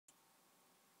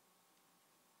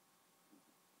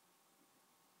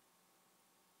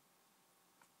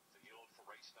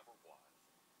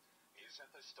is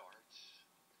at the start.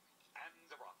 And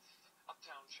they're off.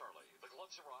 Uptown Charlie, the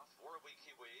gloves are off, Warrawee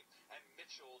Kiwi, and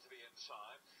Mitchell to the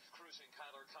inside. Cruising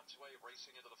Kyler comes away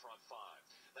racing into the front five.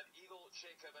 Then Eagle,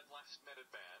 Jacob, and Last Minute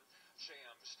Man.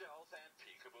 Sham, Stealth, and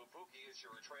Peekaboo Boogie is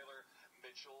your trailer.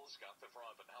 Mitchell's got the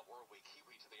front, but now Warrawee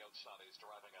Kiwi to the outside is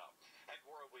driving up. And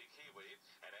Warrawee Kiwi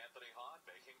and Anthony Hahn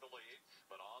making the lead.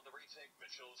 But on the retake,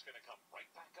 Mitchell's going to come right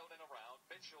back out and around.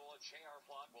 Mitchell and J.R.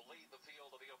 Plot will lead the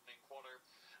field of the opening quarter.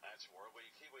 That's Warrawee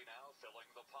Kiwi now filling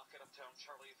the pocket. Uptown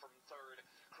Charlie from third.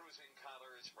 Cruising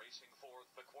Kyler is racing fourth.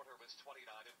 The quarter was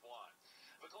 29-1.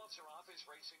 The gloves are off is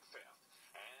racing fifth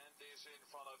and is in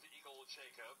front of Eagle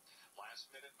Jacob. Last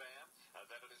Minute Man.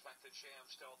 Then it is back to Jam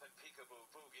Stealth and Peekaboo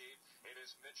Boogie. It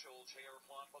is Mitchell, J.R.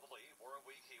 Plot for the lead.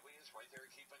 Warrawee Kiwi is right there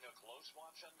keeping a close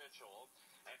watch on Mitchell.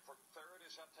 And from third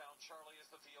is Uptown Charlie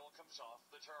as the field comes off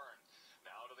the turn.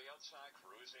 Now to the outside,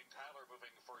 Cruising Kyler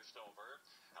moving first over.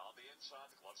 On the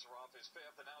inside, the gloves are off is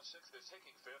fifth, and now sixth is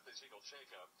taking fifth is Eagle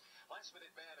Jacob. Last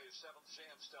Minute Man is seventh,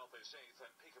 Jam Stealth is eighth,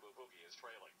 and Peekaboo Boogie is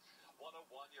trailing.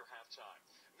 1:01 your halftime.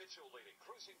 Mitchell leading.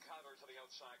 Cruising Kyler to the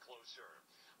outside closer.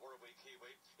 Warrawee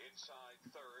Kiwi inside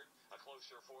third. A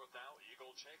closer fourth now.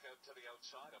 Eagle Jacob to the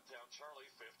outside. Uptown Charlie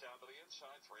fifth down to the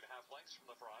inside. 3.5 lengths from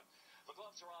the front. The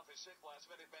gloves are off his sixth. Last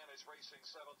Minute Man is racing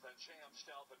seventh. And Jam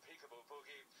Stealth and Peekaboo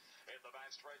Boogie in the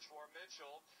backstretch for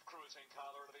Mitchell. Cruising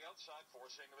Kyler to the outside,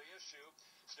 forcing the issue.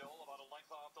 Still about a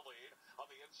length off the lead. On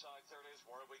the inside third is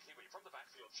Warrawee Kiwi. From the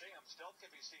backfield, Jam Stealth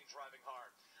can be seen driving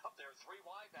hard. Up there, 3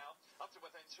 wide now. Up to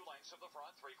within 2 lengths of the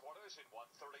front. 3/4 in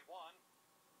 1:31.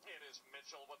 It is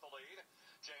Mitchell with the lead.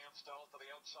 Jam Stealth to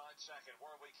the outside second.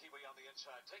 Warrawee Kiwi on the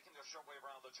inside, taking the short way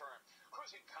around the turn.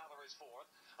 Cruising Kyler is fourth.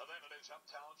 And then it is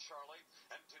Uptown Charlie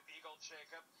and to Eagle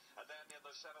Jacob. And then in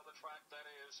the center of the track, that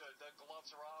is the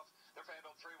gloves are off. They're fanned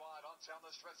 3 wide. On down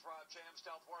the stretch drive. Jam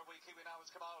Stealth. Warrawee Kiwi now has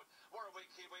come out. Warrawee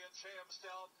Kiwi and Jam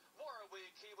Stealth.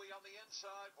 Warrawee Kiwi on the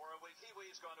inside. Warrawee Kiwi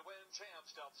is going to win. Jam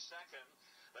Stealth second.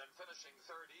 Then finishing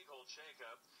third, Eagle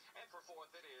Jacob. And for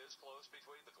fourth, it is close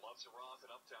between the gloves are off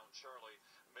and Uptown Charlie.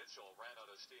 Mitchell ran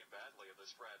out of steam badly in the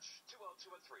stretch.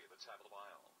 2:02 and 3 at the top of the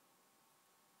mile.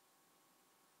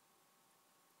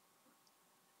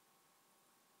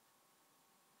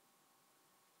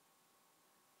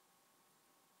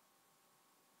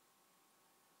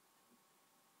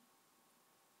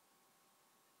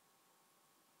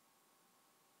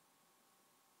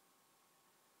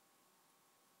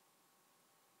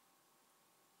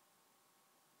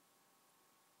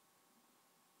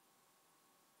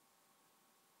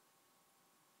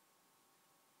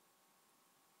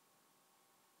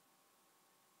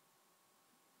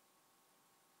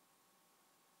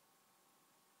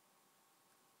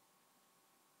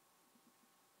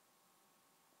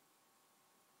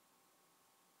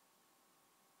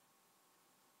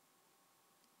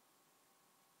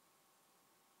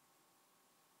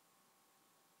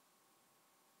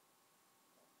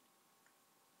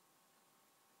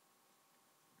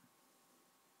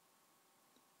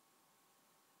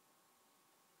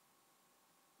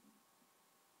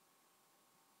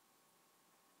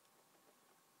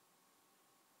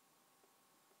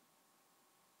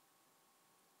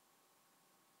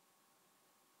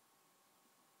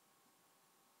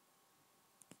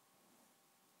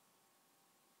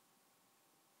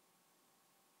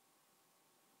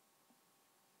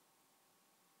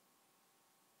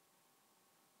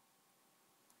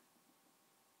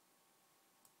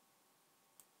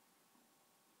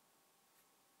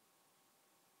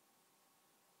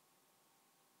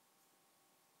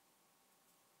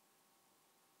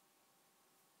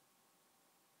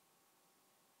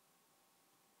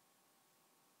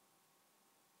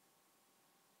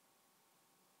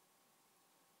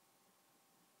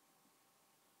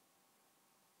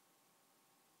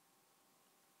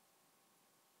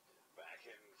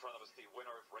 In front of us, the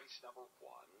winner of race number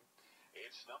 1.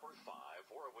 It's number 5,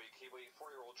 Warrawee Kiwi,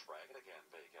 4-year-old Dragon again,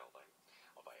 Bay Gelding.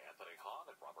 By Anthony Hahn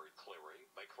and Robert Cleary.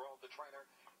 Macron, the trainer.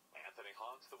 Anthony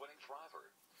Hahn's the winning driver.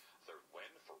 Third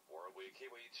win for Warrawee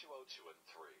Kiwi, 2:02 and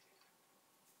 3.